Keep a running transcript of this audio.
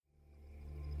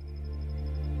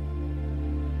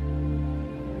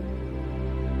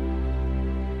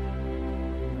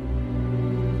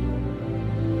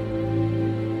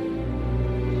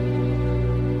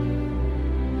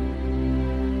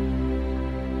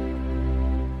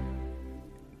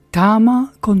Tama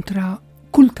kontra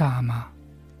kull tama.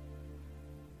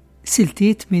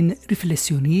 Siltiet minn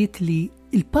riflessjonijiet li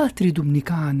il-Patri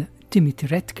Dominikan Timothy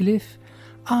Radcliffe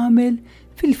għamel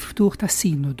fil-ftuħ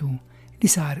tas-Sinodu li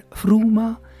sar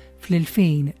f'Ruma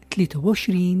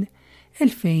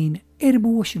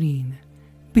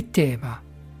fl-2023-2024 bit-tema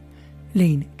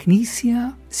lejn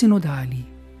Knisja Sinodali,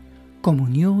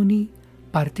 Komunjoni,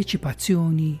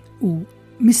 Parteċipazzjoni u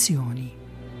Missjoni.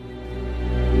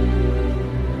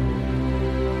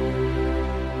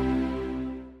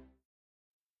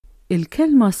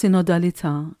 Il-kelma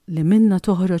sinodalità li minna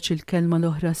toħroġ il-kelma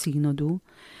l-oħra sinodu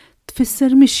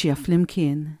tfisser mixja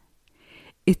fl-imkien.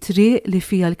 It-triq li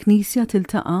fija l-Knisja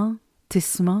tiltaqa',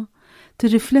 tisma',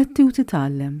 tirrifletti u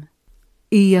titgħallem.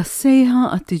 Hija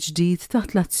ssejħa għat-tiġdid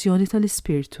taħt l-azzjoni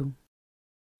tal-Ispirtu.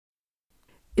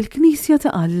 Il-Knisja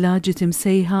ta' Alla ġiet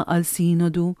imsejħa għal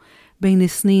sinodu bejn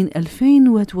is-snin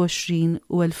 2021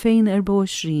 u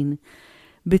 2024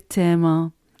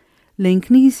 bit-tema lejn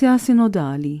Knisja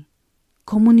Sinodali,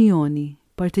 Komunjoni,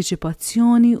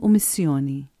 Parteċipazzjoni u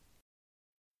Missjoni.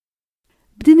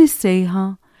 B'din is-sejħa,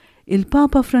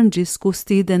 il-Papa Franġisku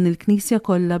stieden il-Knisja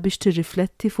kollha biex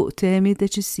tirrifletti fuq temi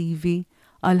deċisivi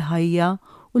għall-ħajja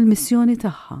u l-missjoni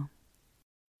tagħha.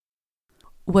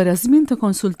 Wara żmien ta'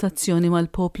 konsultazzjoni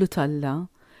mal-poplu talla,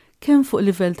 kemm fuq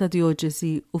livell ta'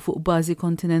 dijoċesi u fuq bażi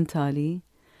kontinentali,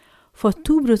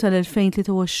 f'Ottubru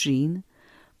tal-2023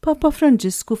 Papa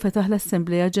Franġisku fetaħ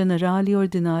l-Assembleja Ġenerali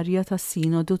Ordinarja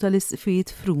tas-Sinodu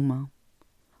tal-Isqfijiet f'Ruma.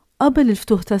 Qabel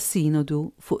il-ftuħ tas-Sinodu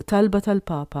fuq talba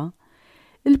tal-Papa,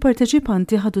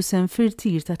 il-parteċipanti ħadu sehem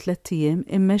fir-tir ta' 3 ijiem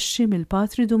immexxi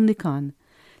mill-Patri Dominikan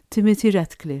Timothy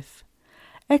Radcliffe,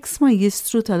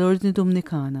 eks-Majjistru tal-Ordni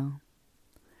Dominikana.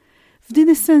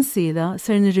 F'din is-sensiela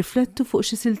ser nirriflettu fuq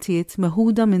xi siltiet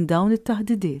meħuda minn dawn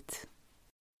it-taħdidiet.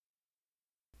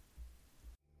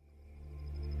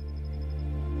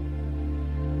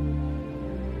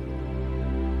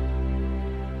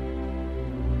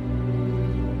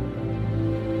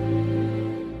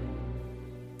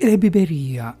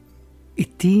 Il-ħbiberija,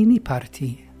 it-tieni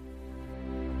parti.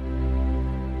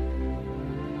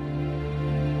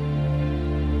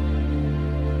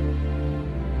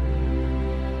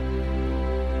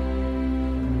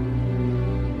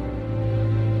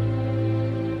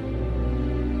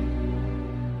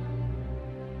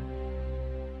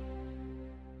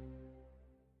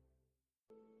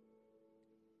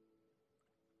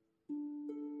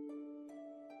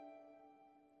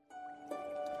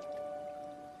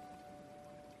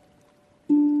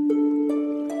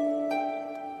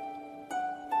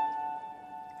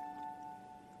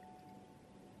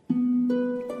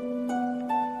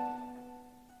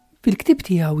 Fil-ktib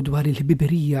tiegħu dwar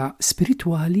il-ħbiberija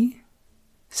spiritwali,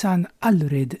 San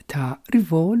Alred ta'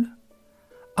 Rivol,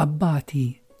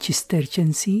 abbati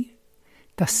ċisterċensi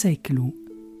tas-seklu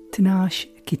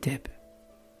 12 kiteb.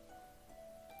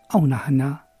 Hawn aħna,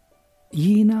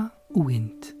 jiena u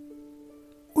int.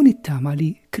 U nittama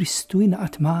li Kristu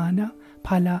ingħaqad magħna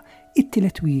bħala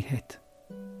it-tielet wieħed.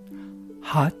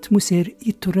 Ħadd mhu ser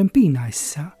jitturrempina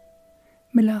issa,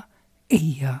 mela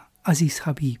ejja għażiż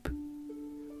ħabib.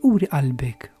 Uri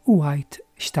qalbek u għajt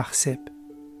x'taħseb.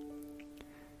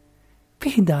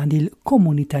 Fih dan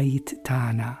il-komunitajiet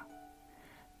tagħna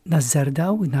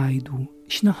nażżardaw ngħidu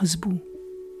x'naħsbu.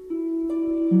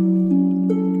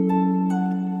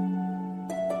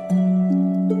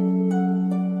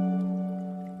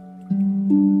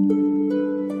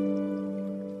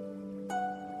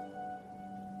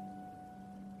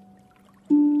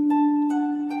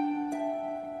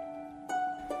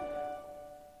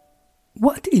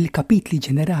 Waqt il-kapitli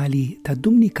ġenerali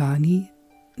tad-Dominikani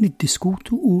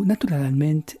niddiskutu u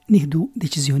naturalment nieħdu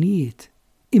deċiżjonijiet,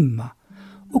 imma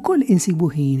ukoll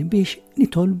insibu ħin biex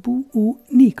nitolbu u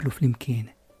niklu flimkien,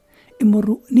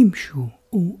 immorru nimxu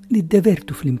u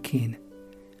niddevertu flimkien.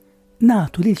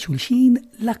 Nagħtu lil xulxin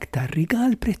l-aktar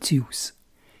rigal prezzjuż,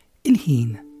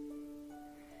 il-ħin.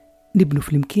 Nibnu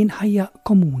flimkien ħajja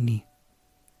komuni.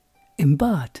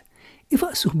 Imbagħad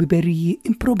ifaqsu ħbiberiji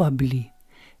improbabbli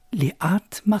li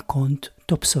qatt ma kont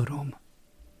tobsorhom.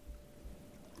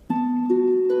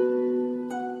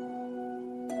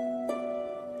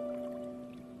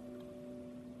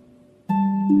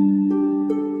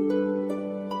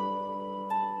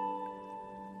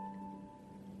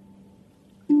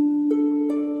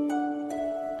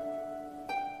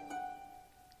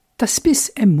 Ta'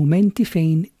 spiss hemm mumenti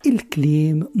fejn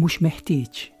il-kliem mhux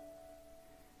meħtieġ.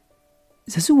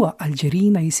 Żagħżugħa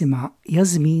Alġerina jisimha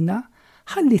Jasmina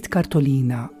ħallit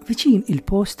kartolina viċin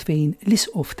il-post fejn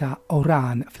l-isqof ta'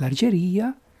 Oran fl-Alġerija,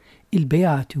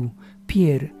 il-Beatu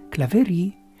Pierre Claverie,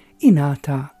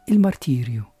 ingħata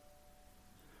il-martirju.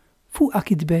 Fuqa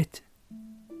kitbet: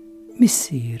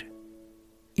 Missier,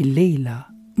 il-lejla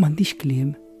m'għandix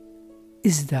kliem,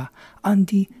 iżda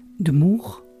għandi dmuħ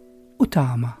u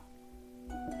tama.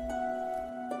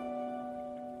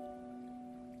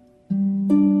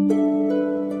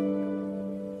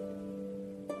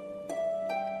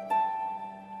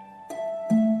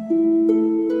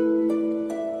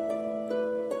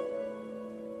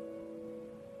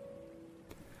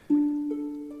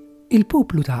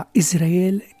 Il-poplu ta'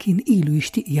 Iżrael kien ilu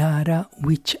jixtieq jara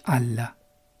wiċċ Alla.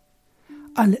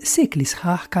 Għal sekli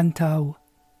sħaħ kantaw: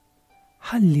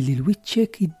 ħalli li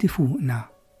l-wiċċek jiddifuqna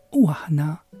u aħna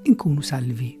nkunu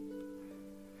salvi.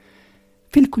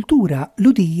 Fil-kultura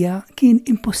ludija kien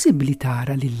impossibbli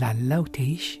tara lil Alla u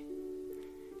tgħix.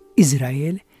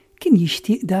 Iżrael kien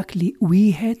jixtieq dak li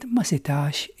wieħed ma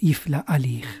setax jiflaq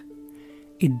għalih: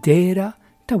 id-dera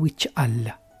ta' wiċċ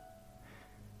Alla.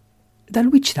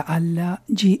 Dal-wiċċ ta' Alla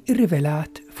ġi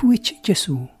irrivelat f'wiċċ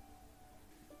Ġesu.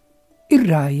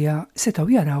 Ir-rajja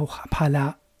setgħu jarawh bħala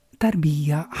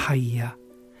tarbija ħajja,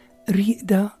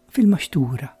 rieqda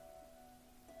fil-maxtura.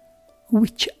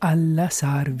 Wiċċ Alla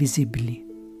sar viżibbli,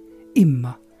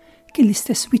 imma kien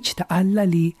l-istess wiċċ ta' Alla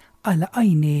li għala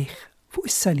għajnejh fuq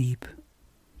is-salib.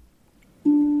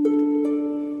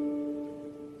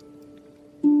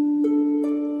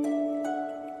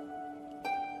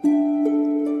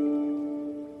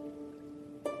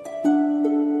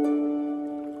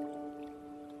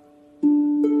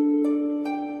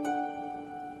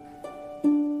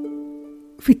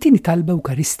 Fit-tieni talba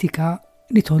Ewkaristika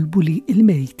nitolbu li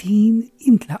l-mejtin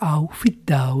jintlaqgħu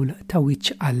fid-dawl ta'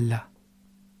 wiċċ Alla.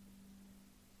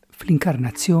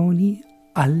 Fl-inkarnazzjoni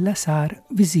Alla sar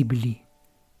viżibbli,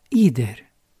 jidher.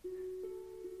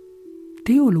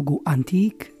 Teologu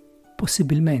antik,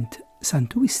 possibilment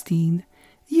Sant'Augustin,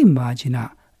 jimmaġina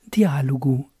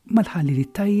dialogu mal-ħallil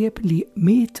it-tajjeb li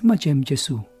miet ma' ġenb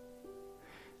Ġesu.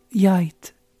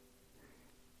 Jgħid: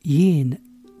 jien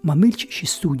ma milx xi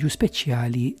studju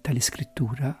speċjali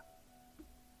tal-Iskrittura.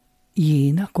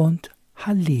 Jiena kont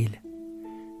ħallil.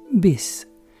 Biss,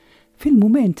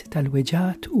 fil-mument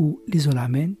tal-weġat u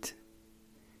l-iżolament,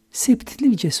 sibt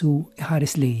lil Ġesu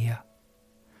iħares lejja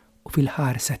u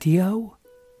fil-ħarsa tiegħu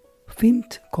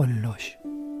fimt kollox.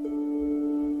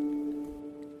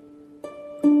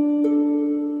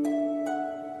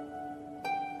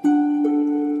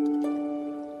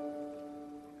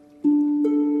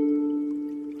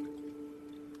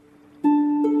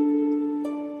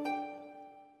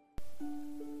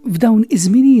 F'dawn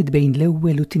iż-żminijiet bejn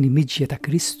l-ewwel u tieni miġja ta'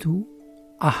 Kristu,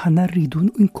 aħna rridu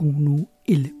nkunu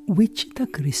il-wiċċ ta'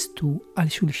 Kristu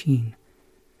għal xulxin.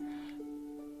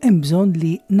 Hemm bżonn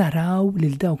li naraw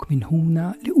lil dawk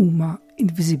minħuna li huma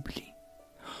inviżibbli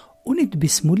u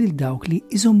nitbismu lil dawk li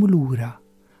iżommu lura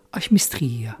għax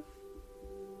mistħija.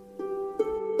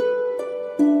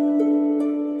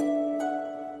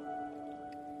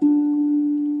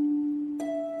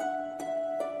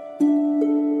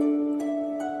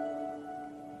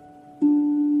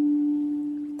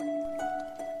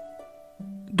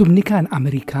 Dominikan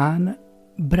Amerikan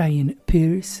Brian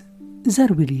Pierce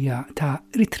żar wirja ta'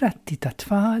 ritratti ta'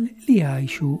 tfal li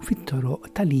jgħixu fit-toroq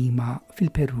ta' Lima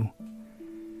fil-Peru.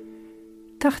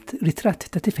 Taħt ritratt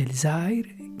ta' tifel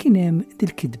żgħir kien hemm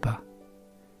dil-kitba: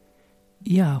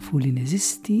 jafu li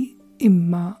neżisti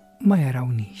imma ma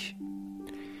jarawniex.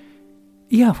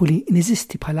 Jafu li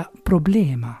neżisti bħala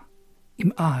problema,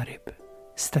 imqareb,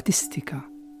 statistika,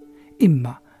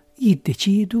 imma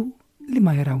jiddeċidu li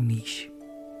ma jarawniex.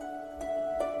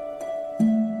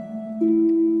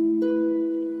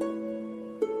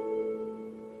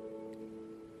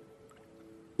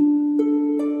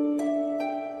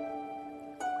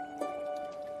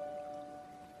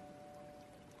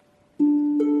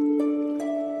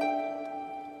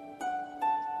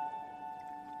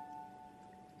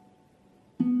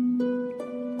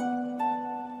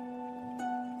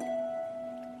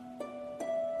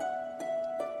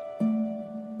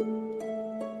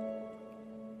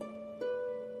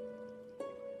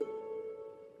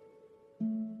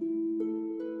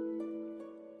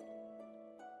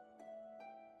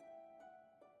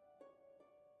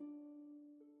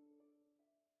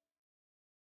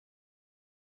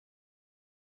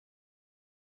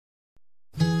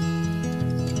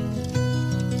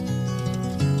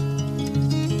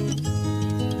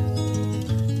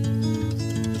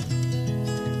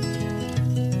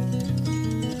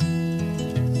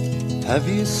 Have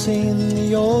you seen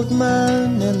the old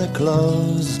man in the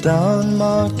closed-down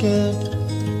market,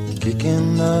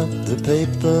 kicking up the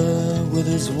paper with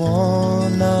his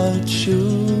worn-out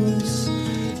shoes?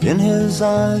 In his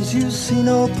eyes you see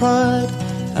no pride,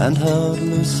 and held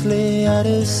loosely at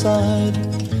his side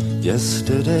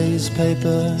yesterday's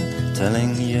paper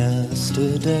telling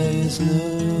yesterday's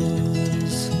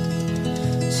news.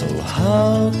 So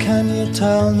how can you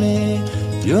tell me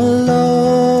you're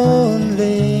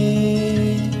lonely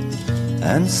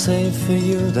and say for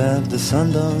you that the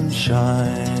sun don't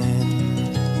shine?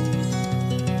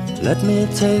 Let me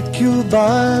take you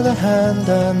by the hand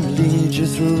and lead you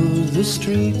through the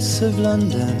streets of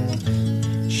London,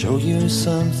 show you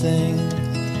something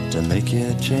to make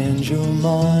you change your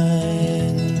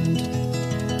mind.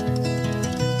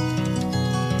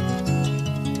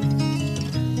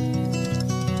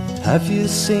 Have you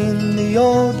seen the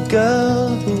old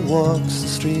girl who walks the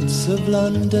streets of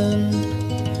London?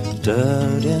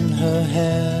 Dirt in her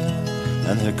hair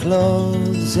and her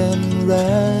clothes in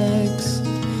rags.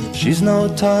 She's no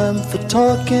time for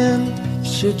talking,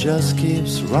 she just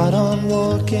keeps right on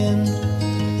walking,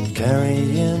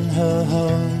 carrying her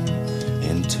home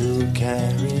in 2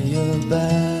 carrier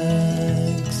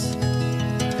bags.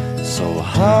 So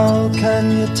how can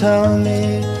you tell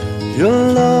me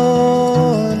you're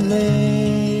lonely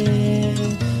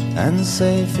and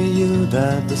say for you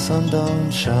that the sun don't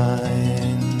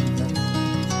shine?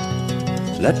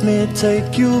 Let me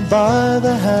take you by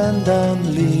the hand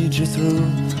and lead you through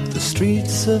the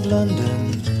streets of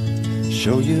London,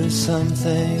 show you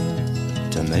something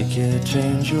to make you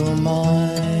change your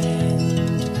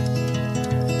mind.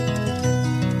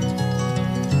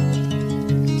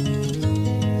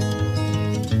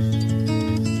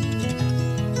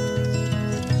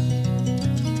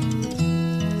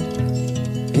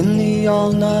 In the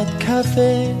all-night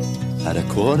cafe at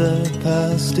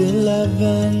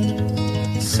 11:15,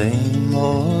 same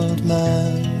old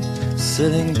man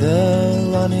sitting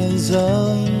there on his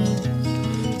own,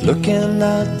 looking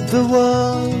at the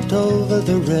world over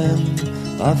the rim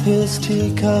of his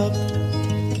teacup.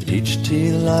 Each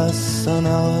tea lasts an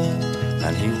hour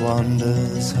and he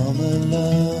wanders home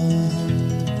alone.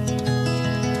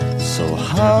 So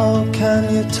how can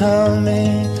you tell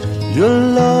me you're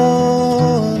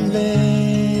lonely?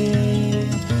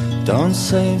 Don't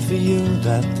say for you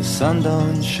that the sun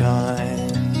don't shine.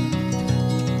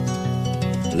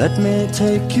 Let me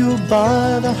take you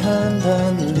by the hand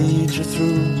and lead you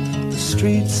through the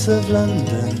streets of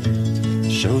London,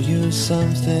 show you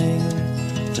something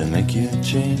to make you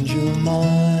change your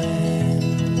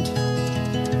mind.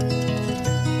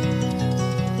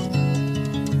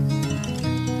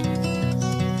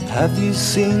 Have you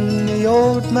seen the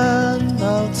old man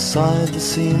outside the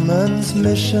seaman's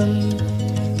mission?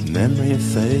 Memory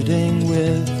fading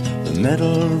with the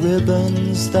metal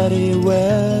ribbons that he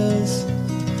wears.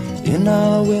 In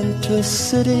our winter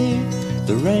city,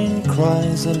 the rain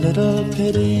cries a little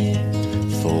pity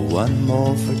for one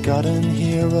more forgotten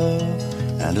hero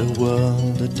and a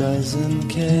world that doesn't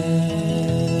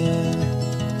care.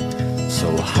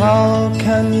 So how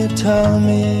can you tell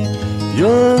me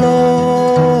you're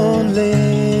lonely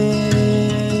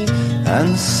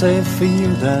and say for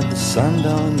you that the sun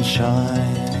don't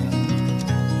shine?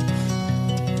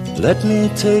 Let me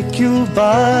take you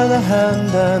by the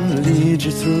hand and lead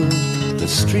you through the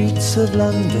streets of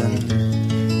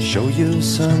London, show you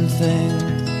something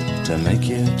to make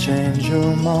you change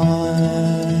your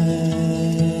mind.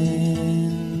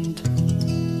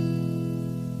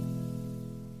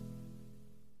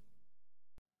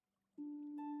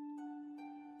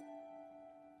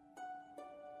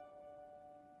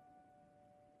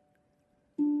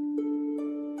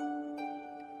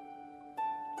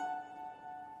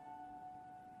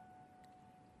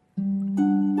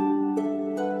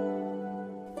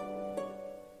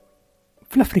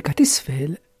 Fl-Afrika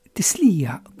t'isfel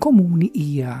tislija komuni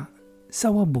hija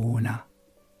sawabona.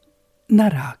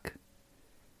 Narak.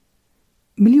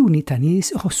 Miljuni ta'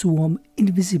 nies iħossuhom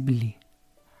inviżibbli.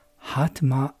 Ħadd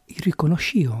ma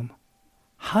jirrikonoxxihom,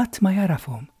 ħadd ma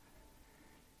jarafhom.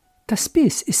 Ta'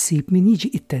 spiss issib min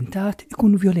jiġi ittentat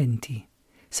ikun violenti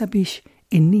sabiex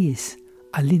in-nies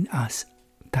għall-inqas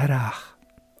taraħ.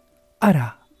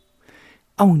 Ara,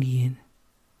 hawn jien.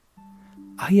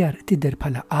 Aħjar tidher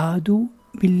bħala għadu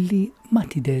billi ma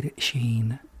tidher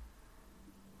xejn.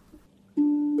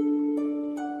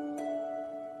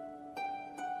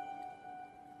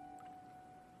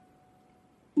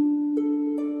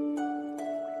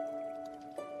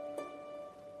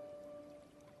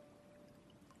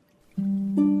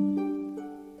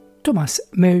 Thomas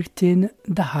Merton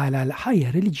daħal għal ħajja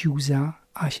reliġjuża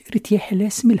għax rid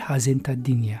jeħles mill-ħażin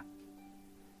tad-dinja.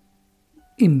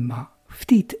 Imma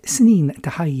ftit snin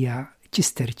ta' ħajja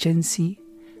ċisterċensi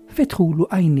fetħulu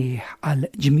għajnejh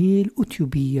għal ġmiel u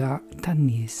tjubija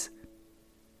tan-nies.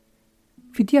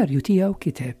 Fi Fid-djarju tiegħu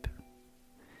kiteb: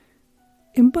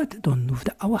 Imbagħad donnu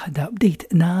f'daqqa waħda bdejt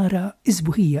nara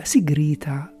iżbuħija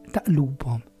sigrita ta'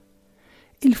 qlubhom,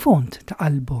 il-font ta'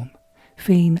 qalbhom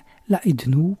fejn la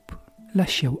id-dnub, la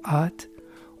xewqat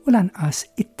u lanqas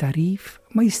it-tarif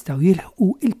ma jistgħu jilħqu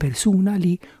il-persuna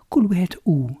li kull wieħed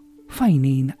hu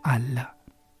f'għajnejn Alla.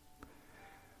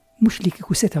 Mhux li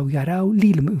kieku setgħu jaraw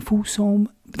lilhom infushom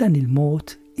b'dan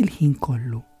il-mod il-ħin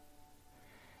kollu.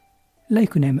 La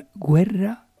jkun hemm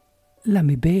gwerra, la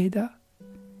mibeda,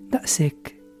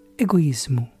 daqshekk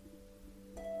egoiżmu.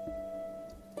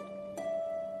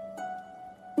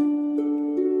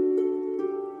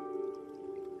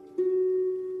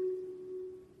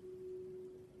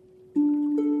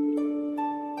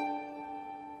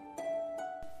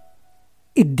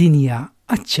 Id-dinja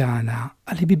aċċana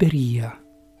għall-biberija,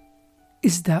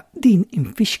 iżda din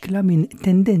infixkla minn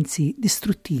tendenzi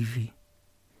distruttivi.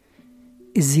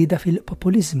 Iż-żieda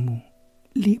fil-populiżmu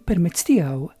li permezz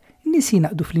tiegħu nies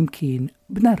jinaqdu flimkien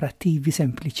b'narrattivi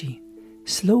sempliċi,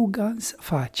 slogans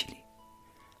faċli,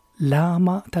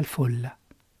 lama tal-folla.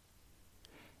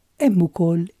 Hemm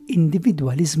ukoll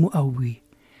individwaliżmu qawwi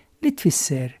li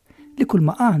tfisser li kull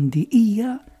ma għandi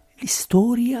hija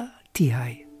l-istorja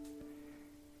tiegħi.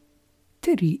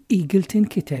 Terry Eagleton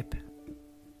kiteb: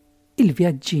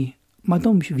 Il-vjaġġi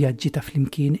m'għadhomx vjaġġi ta'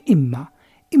 flimkien imma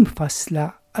imfassla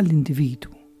għall-individu.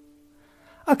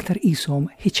 Aktar qishom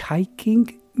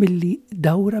hitchhiking milli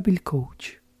dawra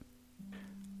bil-coach.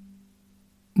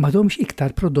 M'għadhomx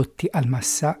iktar prodotti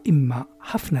għall-massa imma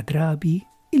ħafna drabi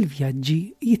il-vjaġġi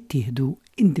jittieħdu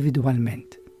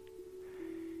individwalment.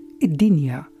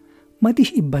 Id-dinja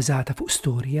m'għadix ibbażata fuq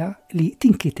storja li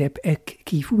tinkiteb hekk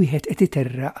kif wieħed qed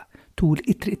iterraq tul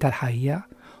it-triq tal-ħajja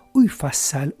u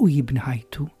jfassal u jibni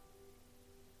ħajtu.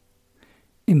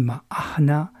 Imma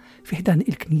aħna fih dan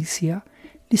il-Knisja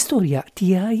l-istorja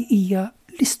tiegħi hija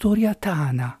l-istorja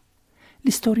tagħna,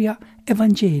 l-istorja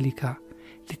evanġelika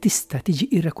li tista' tiġi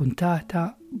irrakkuntata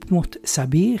b'mod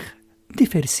sabiħ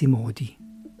b'diversi modi.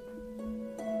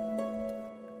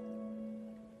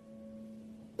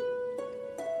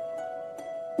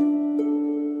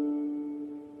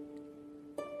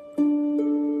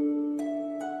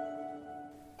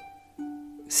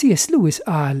 C.S. Lewis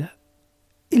qal: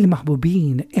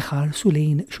 il-maħbubin iħarsu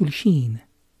lejn xulxin,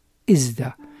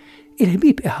 iżda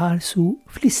il-ħbieb iħarsu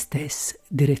fl-istess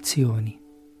direzzjoni.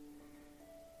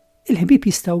 Il-ħbieb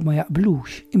jistgħu ma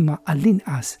jaqblux imma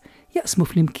għall-inqas jaqsmu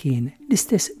flimkien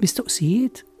l-istess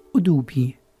mistoqsijiet u dubji.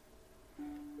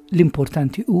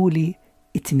 L-importanti hu li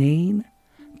it-tnejn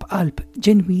b'qalb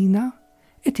ġenwina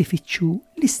qed ifittxu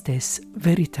l-istess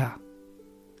verità.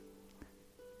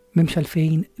 M'hemmx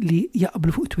għalfejn li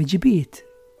jaqblu fuq tweġibiet.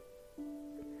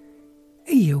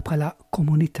 Ejjew bħala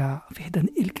komunità fih dan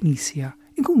il-Knisja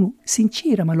nkunu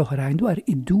sinċira mal-oħrajn dwar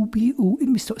id-dubji u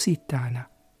l-mistoqsijiet tagħna.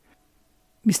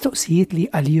 Mistoqsijiet li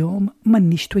għalihom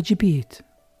m'għandniex tweġibiet.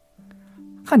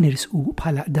 Ħannirsqu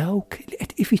bħala dawk li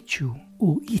qed ifittxu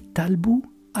u jittalbu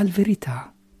għall-verità.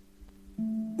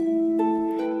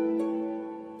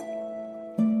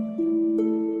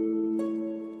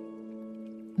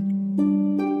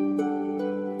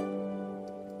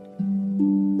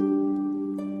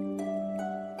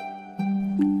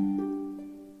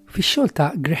 Fix-xogħol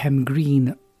ta' Graham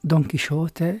Greene Don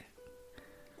Quixote,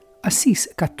 assis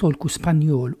kattolku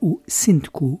Spanjol u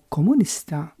sindku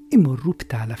komunista imorru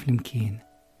btala flimkien.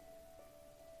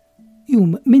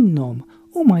 Jum minnhom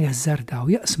huma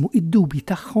jażardaw jaqsmu id-dubji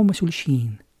tagħhom ma'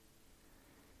 xulxin.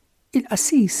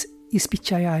 Il-qassis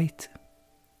jispiċċa jgħid: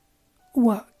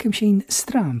 huwa kemm xejn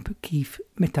stramp kif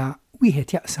meta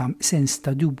wieħed jaqsam sens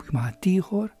ta' dubju ma'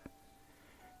 ħaddieħor,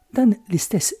 dan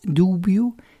l-istess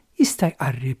dubju jista'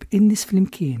 jqarrib in-nies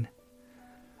flimkien.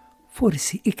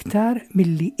 Forsi iktar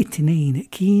milli it-tnejn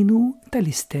kienu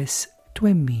tal-istess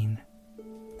twemmin.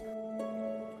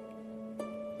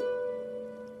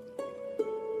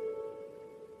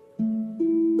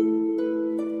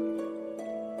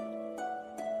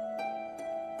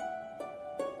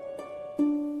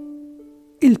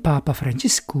 Il-Papa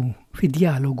Franġisku fi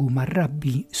dialogu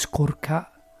mar-Rabbi Skorka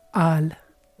qal: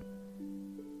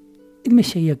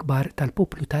 il-mexxejja kbar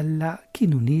tal-poplu Talla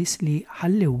kienu nies li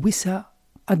ħallew wisa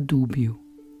għad-dubju.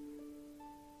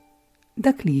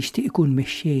 Dak li jixtieq ikun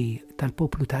mexxej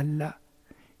tal-poplu Talla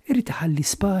irid iħalli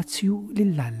spazju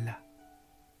lill-Alla.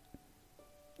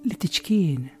 Li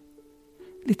tiċkien,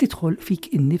 li tidħol fik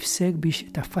innifsek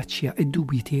biex taffaċċja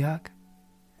id-dubji tiegħek.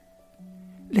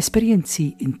 L-esperjenzi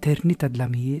interni ta'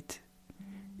 dlamijiet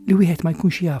li wieħed ma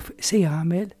jkunx jaf se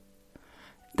jagħmel,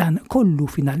 dan kollu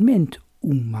finalment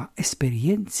huma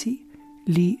esperjenzi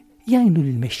li jgħinu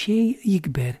lil mexxej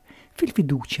jikber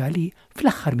fil-fiduċja li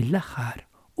fl-aħħar mill-aħħar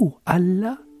u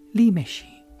Alla li jmexxi.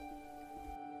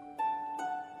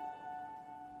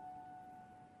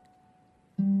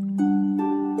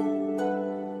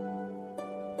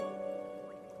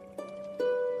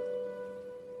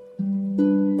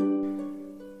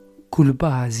 Kull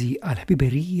bażi għal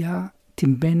ħbiberija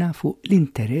timbena fuq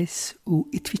l-interess u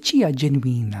t-tfittxija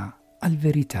ġenwina għal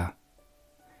verità.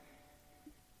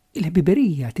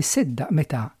 Il-ħbiberija tisseddaq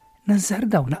meta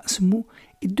nażardaw naqsmu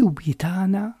id-dubji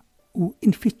tagħna u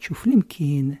nfittxu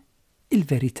flimkien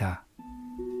il-verità.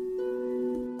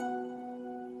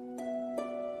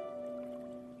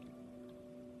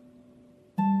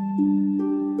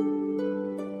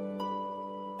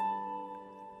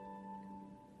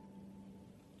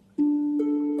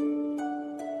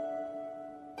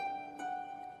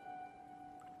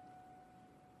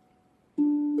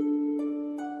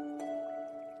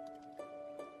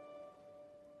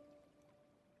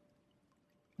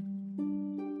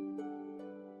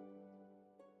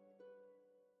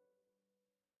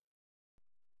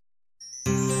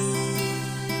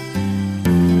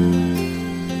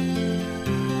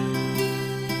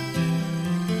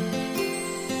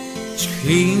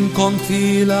 Kien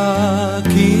kontila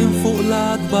kien fuq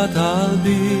l-adba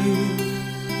talbi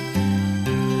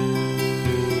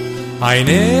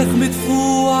Għajneħ mitfu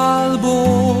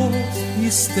għal-bot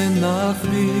jistennaħ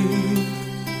bik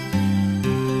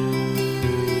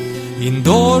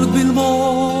Indor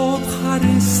bil-mod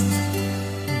ħarist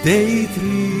dejt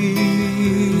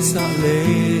risa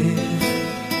lejh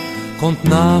Kont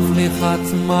naf li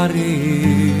ħadd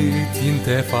marit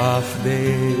jintefaħ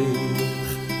dejh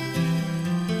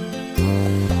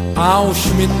Għawx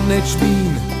minne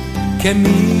ġbin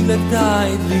kemmilek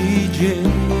dajt li ġej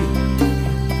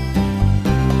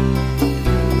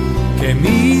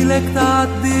Kemmilek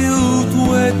taddi u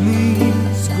twedni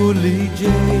zgur li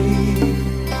ġej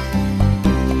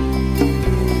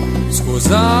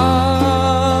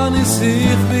Skużani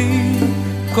siħbi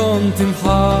kont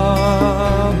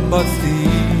imħabba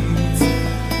ftit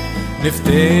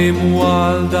Niftemu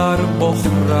għal dar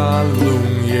boħra l-lum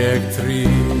jek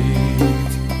trid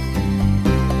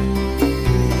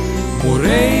U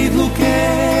rejdlu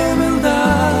kemm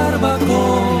il-darba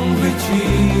kon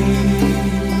viċin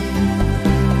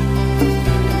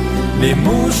Li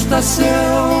mux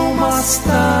tassew ma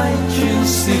stajċ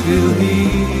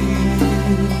insigilħin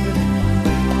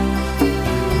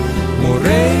U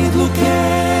rejdlu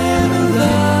kemm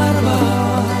il-darba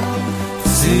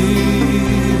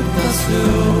f'sir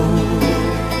tassew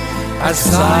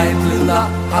Għassajt li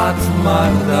laqqat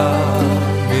marda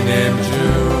min hemm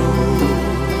ġew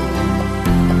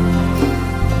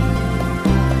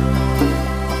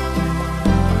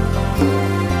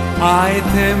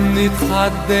Għajtem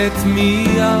nitħaddet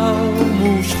miegħu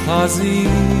mhux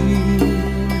ħażin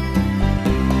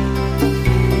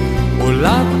U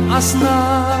lanqas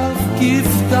naf kif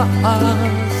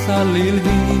taqqas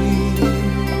għall-ħin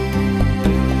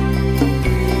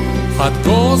Ħadd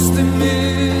gost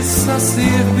immissa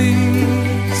sirbi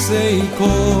se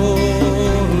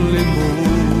jkolli mur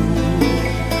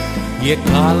Jekk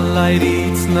Alla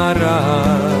jrid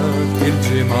narak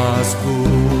il-ġimgħa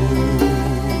żgur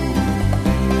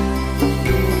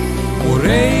U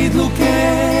rejdlu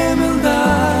kemm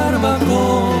il-darba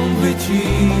kon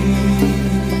viċin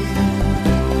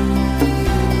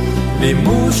Li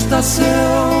mux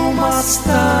tassew ma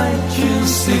stajċ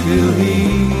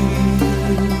insigilħin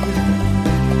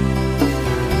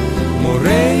U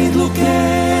rejdlu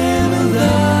kemm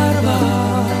il-darba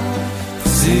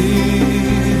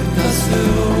f'sir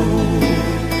tassew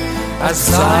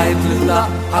Għassajt li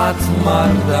laqqat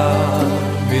marda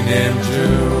min hemm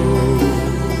ġew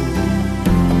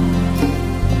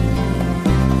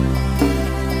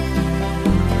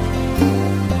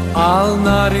Għal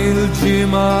nar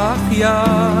il-ġimgħa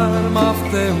aħjar ma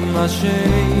ftemna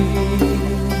xejn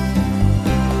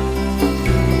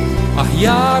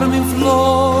Aħjar minn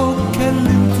flok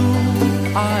kellimtu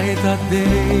għajt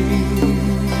għaddej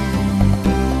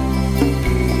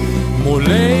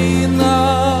Mulej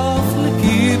naf li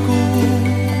kieku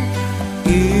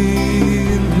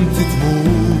inti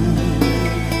tmur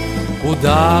U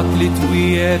dak li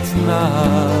twiet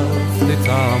naf li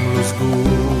tagħmlu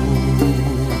żgur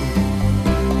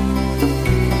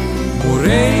U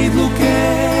rejdlu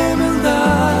kemm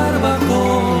il-darba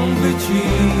kon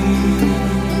viċin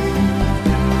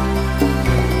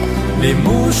Li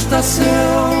mux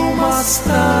tassew ma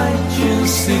stajċ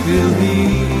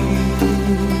insigilħin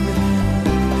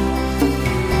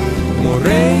U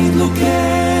rejdlu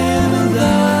kemm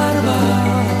il-darba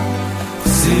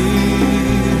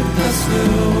f'sir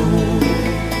tassew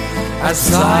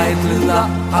għazzajt li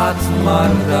laqqat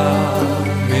marra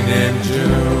minn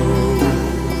il-ġew.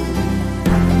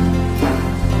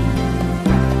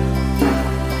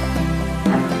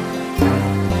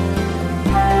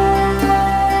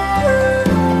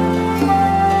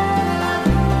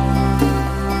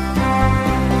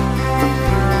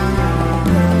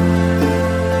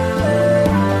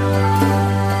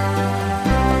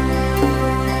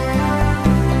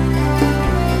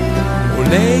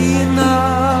 Lejna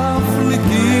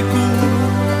fl-kiku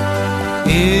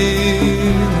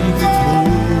inti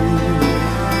tmur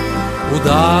u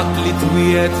dak li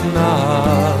twiet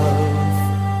naf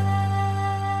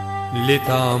li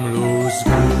tamlu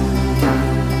żgur.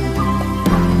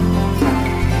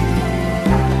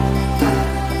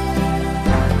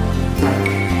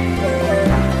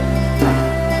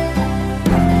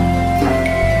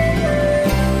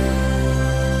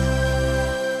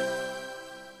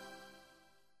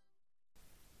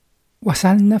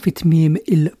 Wasalna fi tmiem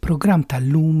il-programm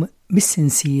tal-lum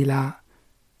mis-sensiela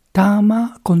Tama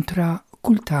kontra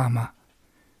kull Tama.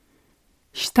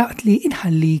 Xtaqt li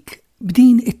inħallik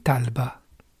b'din it-talba.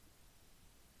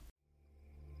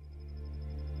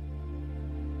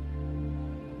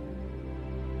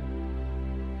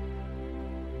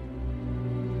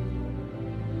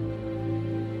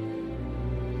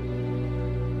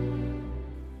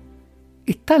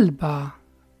 It-talba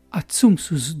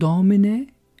Adsumsus Domine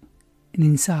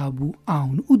ninsabu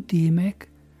hawn quddiemek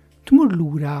tmur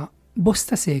lura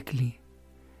bosta sekli.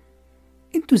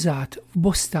 Intużat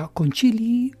f'bosta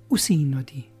konċilji u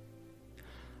sinodi.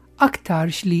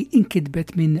 Aktarx li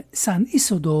inkitbet minn San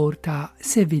Isodor ta'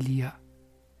 Sevilla.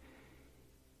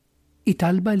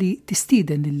 Talba li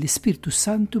tistieden lill-Ispirtu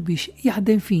Santu biex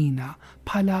jaħdem fina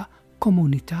bħala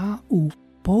komunità u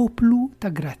poplu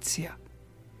ta' grazzja.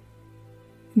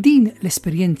 Din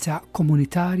l-esperjenza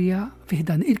komunitarja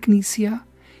fiħdan il-Knisja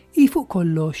hi fuq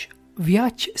kollox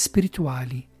vjaġġ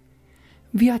spiritwali,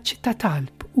 vjaġġ ta'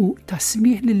 talb u ta'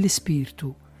 smieħ lill-Ispirtu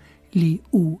li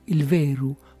hu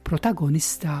il-veru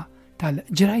protagonista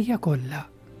tal-ġrajja kollha.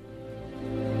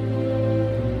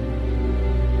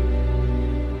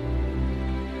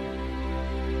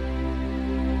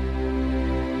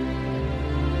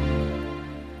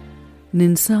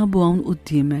 Ninsabu hawn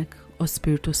quddiemek, o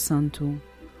Spiritu Santu,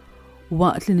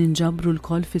 waqt li ninġabru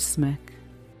l-koll f'ismek.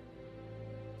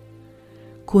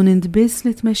 Kun int biss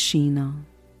li tmexxina,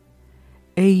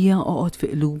 ejja oqgħod fi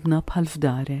qlubna bħal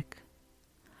f'darek.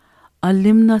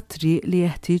 Allimna t-triq li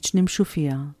jeħtieġ nimxu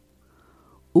fiha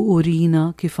u urina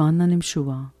kif għandna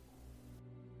nimxuha.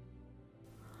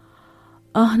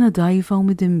 Aħna dgħajfa u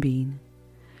midinbin,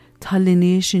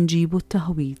 tħalliniex inġibu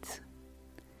t-taħwit.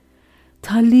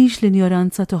 Tħallix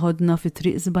l-injoranza toħodna fi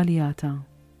triq żbaljata.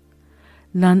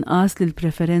 Lanqas li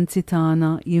l-preferenzi tagħna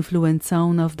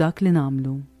jinfluwenzawna f'dak li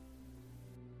nagħmlu.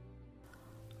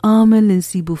 Għamel li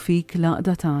nsibu fik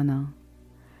l-għaqda tagħna,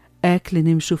 hekk li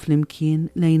nimxu flimkien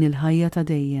lejn il-ħajja ta'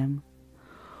 dejjem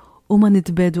u ma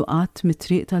nitbedu qatt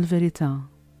mit-triq tal-verità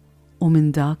u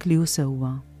minn dak li hu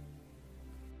sewwa.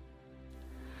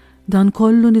 Dan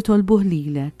kollu nitolbuh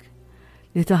lilek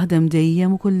li taħdem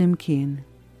dejjem u kullimkien,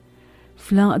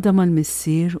 fl-għaqda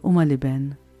mal-Missier u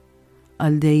mal-Iben,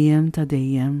 għal dejjem ta'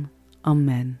 dejjem.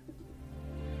 Amen.